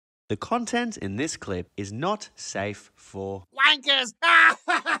The content in this clip is not safe for wankers.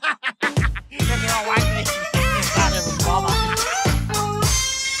 If you're a wanker, you can't even bother.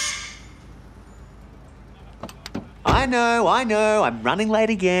 I know, I'm running late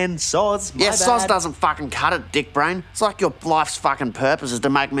again. Soz, my Yeah, bad. Soz doesn't fucking cut it, dick brain. It's like your life's fucking purpose is to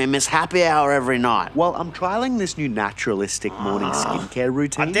make me miss happy hour every night. Well, I'm trialing this new naturalistic morning skincare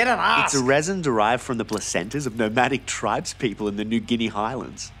routine. I didn't ask. It's a resin derived from the placentas of nomadic tribes people in the New Guinea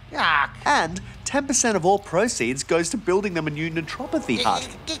highlands. Yuck. And 10% of all proceeds goes to building them a new naturopathy hut.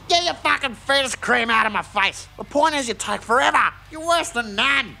 Get your fucking fetus cream out of my face. The point is you take forever. You're worse than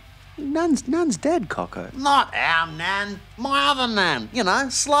Nan. Nan's dead, Cocko. Not our Nan. My other Nan. You know,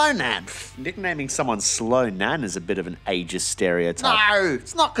 slow Nan. Nicknaming someone slow Nan is a bit of an ageist stereotype. No,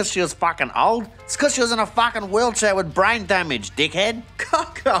 it's not because she was fucking old. It's because she was in a fucking wheelchair with brain damage, dickhead.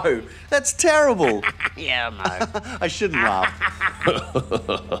 Cocko, that's terrible. Yeah, no. I shouldn't laugh.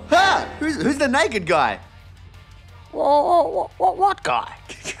 Who's the naked guy? What guy?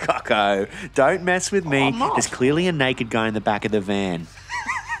 Cocko, don't mess with me. I'm not. There's clearly a naked guy in the back of the van.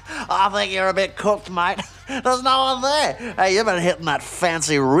 I think you're a bit cooked, mate. There's no one there. Hey, you've been hitting that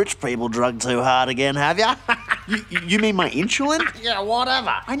fancy rich people drug too hard again, have you? You mean my insulin? Yeah,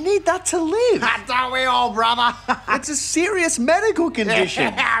 whatever. I need that to live. Don't we all, brother? It's a serious medical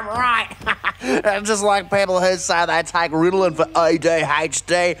condition. Yeah, right. Just like people who say they take Ritalin for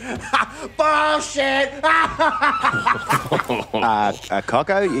ADHD. Bullshit!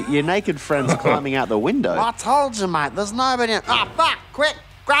 Cocko, your naked friend's climbing out the window. I told you, mate, there's nobody in... Oh, fuck, quick,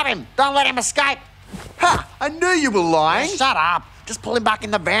 grab him. Don't let him escape. Ha! I knew you were lying. Shut up. Just pull him back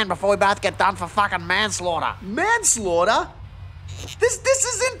in the van before we both get done for fucking manslaughter. Manslaughter? This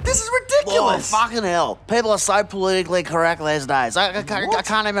is Oh, ridiculous. fucking hell. People are so politically correct these days. I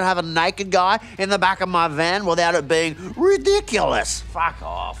can't even have a naked guy in the back of my van without it being ridiculous. Fuck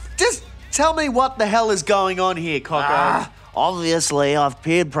off. Just tell me what the hell is going on here, Cocko. Obviously, I've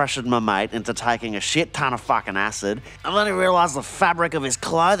peer pressured my mate into taking a shit ton of fucking acid, and then he realised the fabric of his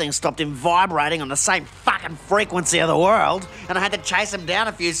clothing stopped him vibrating on the same fucking frequency of the world, and I had to chase him down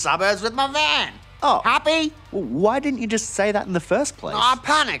a few suburbs with my van. Oh. Happy? Well, why didn't you just say that in the first place? I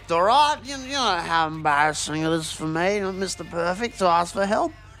panicked, all right? You know how embarrassing it is for me, Mr. Perfect, to ask for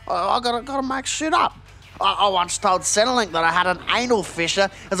help. I gotta make shit up. I once told Centrelink that I had an anal fissure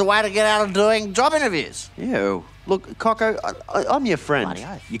as a way to get out of doing job interviews. Ew. Look, Cocko, I'm your friend, Bloody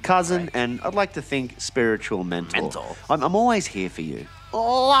oath. your cousin, and I'd like to think spiritual mentor. I'm always here for you.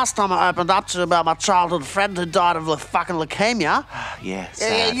 Last time I opened up to you about my childhood friend who died of fucking leukemia. Yeah, Yeah,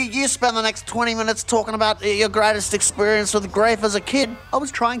 sad. you spend the next 20 minutes talking about your greatest experience with grief as a kid, I was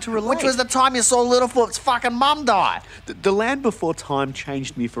trying to relate. which was the time you saw Littlefoot's fucking mum die. The land before time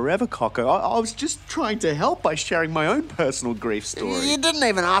changed me forever, Cocko. I was just trying to help by sharing my own personal grief story. You didn't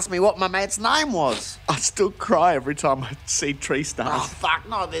even ask me what my mate's name was. I still cry every time I see tree Oh, stars. fuck,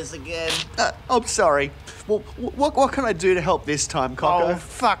 not this again. I'm sorry. Well, what can I do to help this time, Cocko? Oh,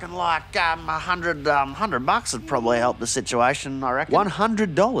 fucking like $100 would probably help the situation, I reckon.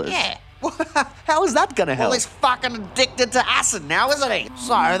 $100? Yeah. How is that gonna help? Well, he's fucking addicted to acid now, isn't he?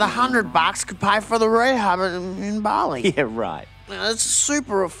 So the $100 could pay for the rehab in Bali. Yeah, right. It's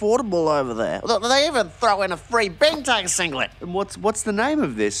super affordable over there. They even throw in a free bintang singlet. And what's the name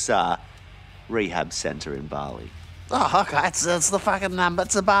of this rehab centre in Bali? Oh, okay. It's the fucking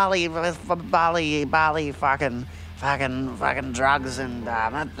it's a Bali fucking drugs and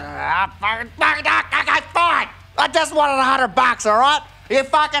fucking okay, fine. I just wanted $100, all right? Are you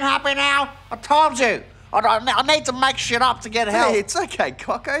fucking happy now? I told you. I need to make shit up to get help. Hey, it's okay,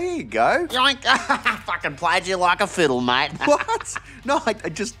 Cocko. Here you go. Yoink. Fucking played you like a fiddle, mate. What? No,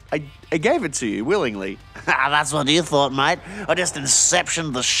 I gave it to you willingly. That's what you thought, mate. I just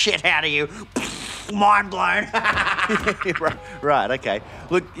inceptioned the shit out of you. Mind blown. Right, okay.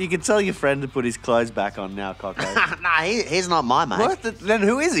 Look, you can tell your friend to put his clothes back on now, Cocko. Nah, he's not my mate. What? Then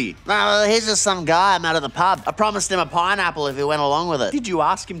who is he? No, he's just some guy I met at the pub. I promised him a pineapple if he went along with it. Did you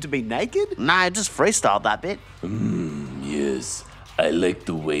ask him to be naked? No, just freestyled that bit. Yes, I like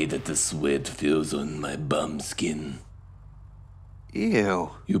the way that the sweat feels on my bum skin.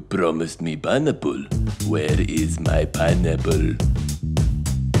 Ew. You promised me pineapple. Where is my pineapple?